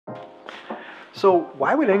So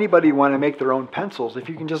why would anybody want to make their own pencils if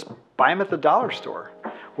you can just buy them at the dollar store?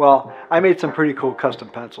 Well, I made some pretty cool custom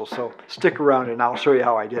pencils, so stick around and I'll show you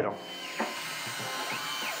how I did them.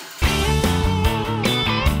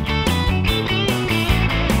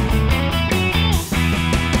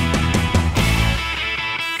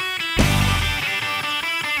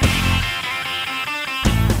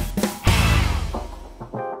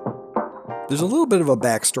 There's a little bit of a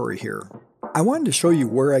backstory here. I wanted to show you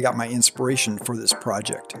where I got my inspiration for this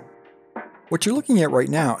project. What you're looking at right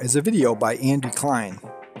now is a video by Andy Klein.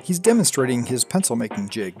 He's demonstrating his pencil making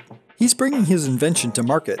jig. He's bringing his invention to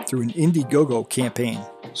market through an Indiegogo campaign.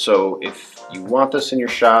 So if you want this in your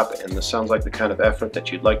shop and this sounds like the kind of effort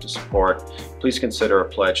that you'd like to support, please consider a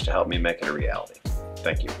pledge to help me make it a reality.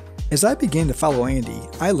 Thank you. As I began to follow Andy,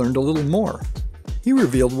 I learned a little more. He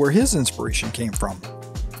revealed where his inspiration came from.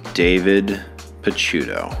 David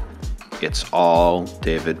Piccuto. It's all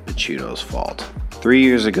David Piccuto's fault. 3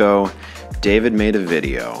 years ago, David made a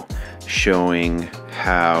video showing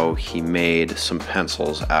how he made some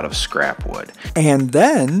pencils out of scrap wood. And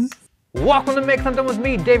then... Welcome to Make Something with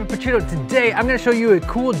me, David Piccuto. Today, I'm going to show you a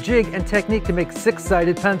cool jig and technique to make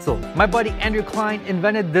six-sided pencils. My buddy Andy Klein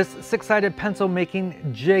invented this six-sided pencil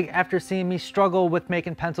making jig after seeing me struggle with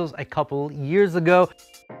making pencils a couple years ago.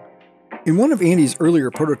 In one of Andy's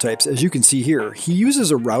earlier prototypes, as you can see here, he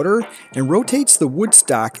uses a router and rotates the wood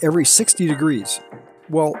stock every 60 degrees.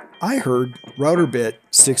 Well, I heard router bit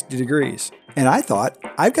 60 degrees, and I thought,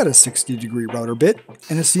 I've got a 60-degree router bit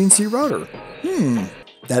and a CNC router.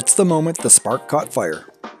 That's the moment the spark caught fire.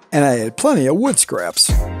 And I had plenty of wood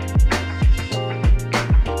scraps.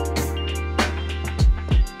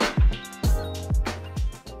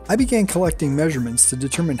 I began collecting measurements to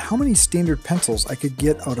determine how many standard pencils I could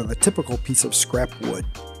get out of a typical piece of scrap wood.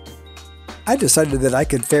 I decided that I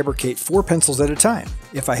could fabricate 4 pencils at a time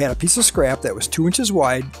if I had a piece of scrap that was 2 inches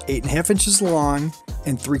wide, 8.5 inches long,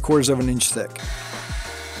 and 3/4 of an inch thick.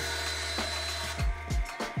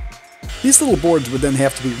 These little boards would then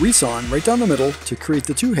have to be resawn right down the middle to create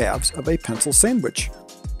the 2 halves of a pencil sandwich.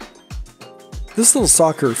 This little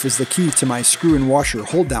saw kerf is the key to my screw and washer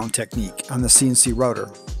hold down technique on the CNC router.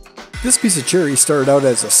 This piece of cherry started out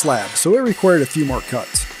as a slab, so it required a few more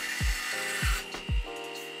cuts.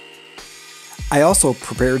 I also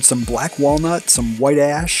prepared some black walnut, some white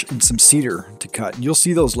ash, and some cedar to cut, and you'll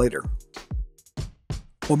see those later.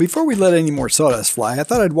 Well, before we let any more sawdust fly, I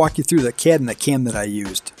thought I'd walk you through the CAD and the CAM that I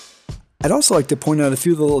used. I'd also like to point out a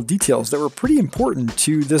few of the little details that were pretty important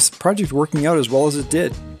to this project working out as well as it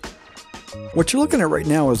did. What you're looking at right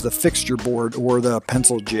now is the fixture board, or the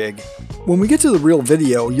pencil jig. When we get to the real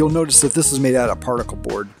video, you'll notice that this is made out of particle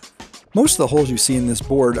board. Most of the holes you see in this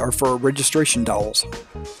board are for registration dowels.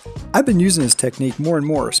 I've been using this technique more and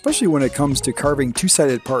more, especially when it comes to carving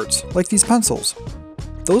 2-sided parts, like these pencils.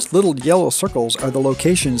 Those little yellow circles are the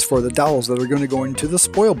locations for the dowels that are going to go into the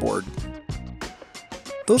spoil board.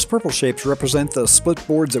 Those purple shapes represent the split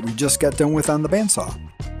boards that we just got done with on the bandsaw.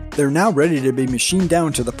 They're now ready to be machined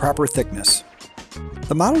down to the proper thickness.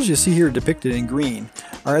 The models you see here depicted in green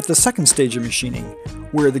are at the second stage of machining,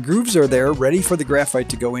 where the grooves are there ready for the graphite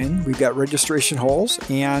to go in. We've got registration holes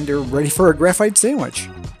and they're ready for a graphite sandwich.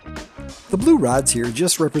 The blue rods here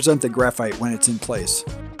just represent the graphite when it's in place.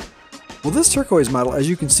 Well, this turquoise model, as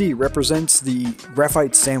you can see, represents the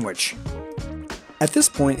graphite sandwich. At this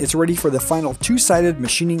point, it's ready for the final 2-sided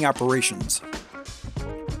machining operations.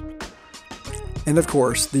 And of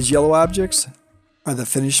course, these yellow objects are the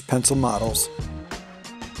finished pencil models.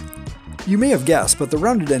 You may have guessed, but the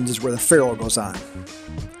rounded end is where the ferrule goes on.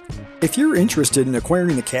 If you're interested in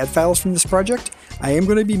acquiring the CAD files from this project, I am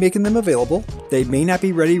going to be making them available. They may not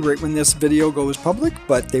be ready right when this video goes public,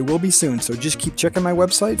 but they will be soon, so just keep checking my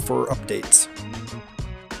website for updates.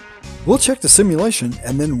 We'll check the simulation,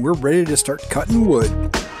 and then we're ready to start cutting wood.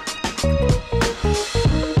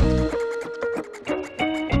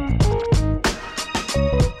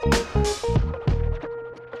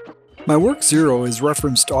 My work 0 is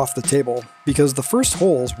referenced off the table because the first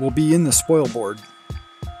holes will be in the spoil board.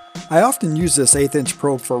 I often use this 1/8 inch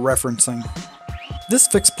probe for referencing. This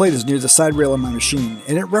fixed plate is near the side rail of my machine,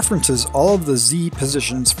 and it references all of the Z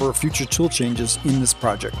positions for future tool changes in this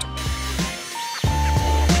project.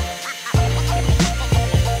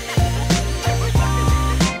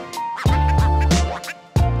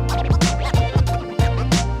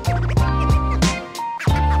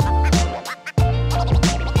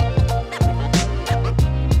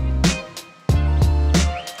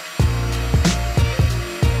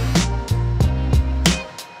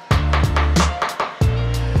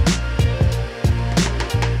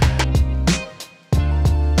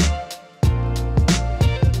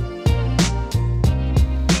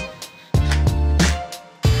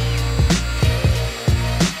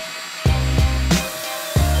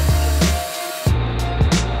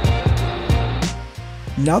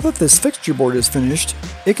 Now that this fixture board is finished,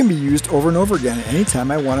 it can be used over and over again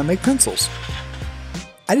anytime I want to make pencils.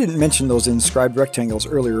 I didn't mention those inscribed rectangles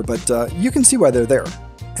earlier, but you can see why they're there.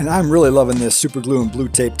 And I'm really loving this super glue and blue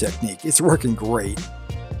tape technique. It's working great.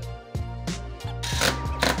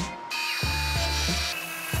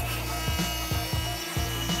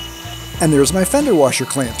 And there's my fender washer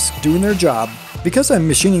clamps, doing their job. Because I'm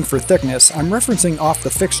machining for thickness, I'm referencing off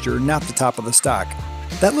the fixture, not the top of the stock.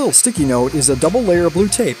 That little sticky note is a double layer of blue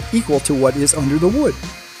tape, equal to what is under the wood.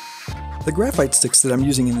 The graphite sticks that I'm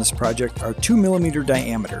using in this project are 2mm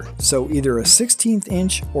diameter, so either a 1/16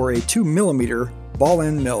 inch or a 2mm ball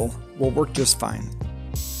end mill will work just fine.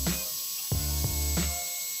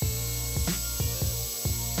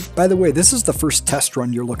 By the way, this is the first test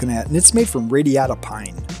run you're looking at, and it's made from radiata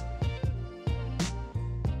pine.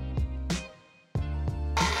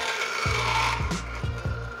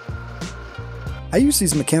 I use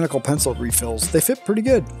these mechanical pencil refills. They fit pretty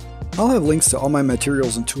good. I'll have links to all my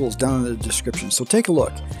materials and tools down in the description, so take a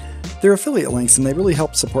look. They're affiliate links and they really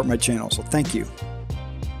help support my channel, so thank you.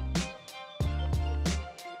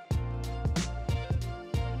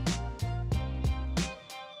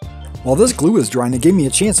 While this glue is drying, it gave me a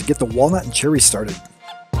chance to get the walnut and cherry started.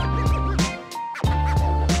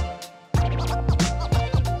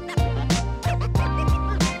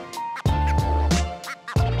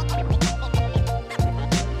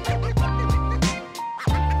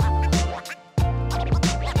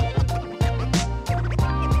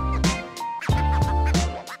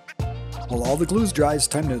 While all the glue's dry, it's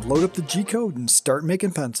time to load up the G-code and start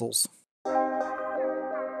making pencils.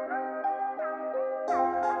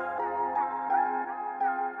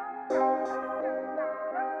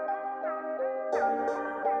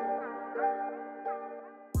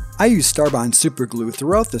 I use Starbond super glue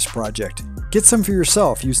throughout this project. Get some for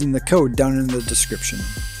yourself using the code down in the description.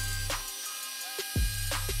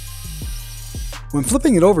 When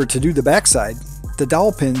flipping it over to do the backside, the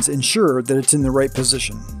dowel pins ensure that it's in the right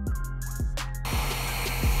position.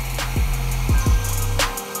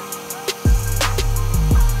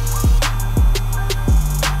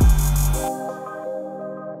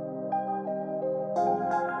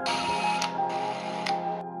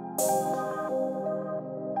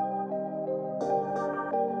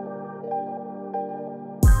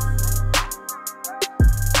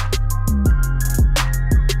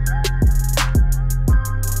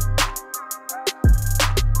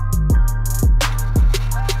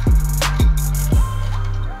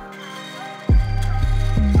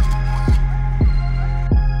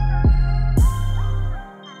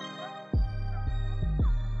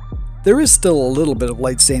 There is still a little bit of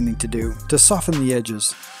light sanding to do to soften the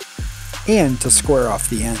edges and to square off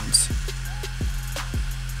the ends.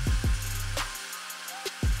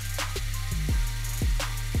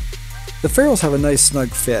 The ferrules have a nice snug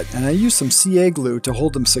fit, and I use some CA glue to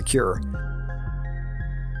hold them secure.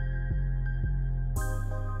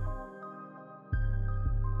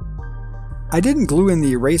 I didn't glue in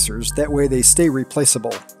the erasers, that way they stay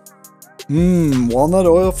replaceable. Walnut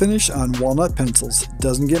oil finish on walnut pencils.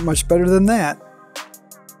 Doesn't get much better than that.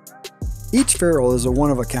 Each ferrule is a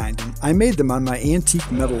one-of-a-kind, and I made them on my antique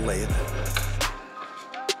metal lathe.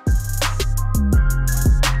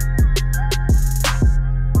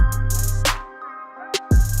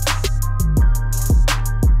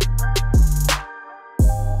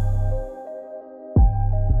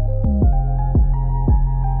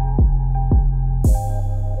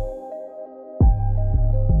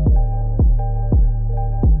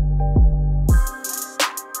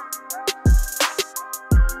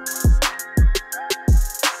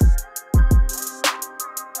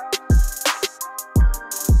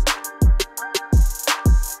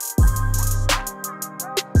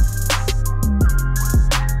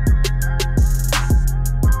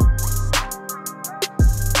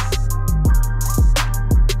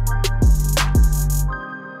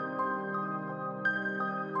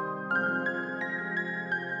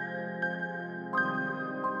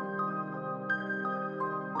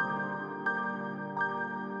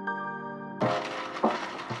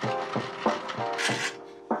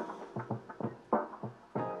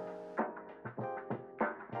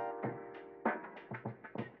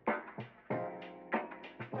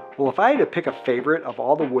 Well, if I had to pick a favorite of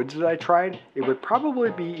all the woods that I tried, it would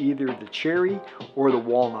probably be either the cherry or the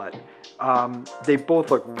walnut. They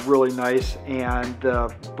both look really nice, and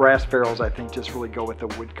the brass ferrules I think just really go with the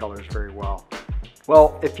wood colors very well.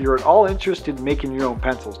 Well, if you're at all interested in making your own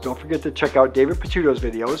pencils, don't forget to check out David Piccuto's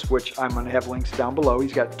videos, which I'm going to have links down below.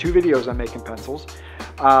 He's got 2 videos on making pencils.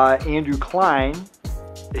 Andy Klein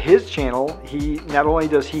his channel, he not only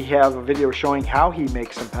does he have a video showing how he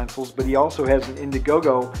makes some pencils, but he also has an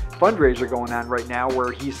Indiegogo fundraiser going on right now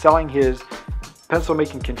where he's selling his pencil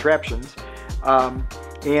making contraptions.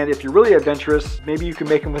 And if you're really adventurous, maybe you can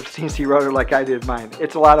make them with a CNC router like I did mine.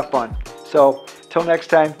 It's a lot of fun. So till next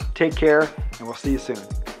time, take care, and we'll see you soon.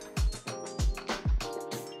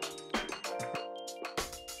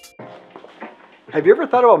 Have you ever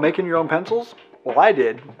thought about making your own pencils? Well, I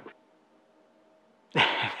did.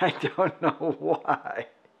 I don't know why.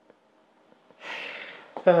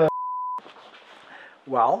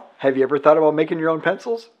 Well, have you ever thought about making your own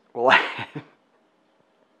pencils? Well,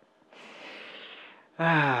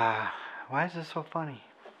 why is this so funny?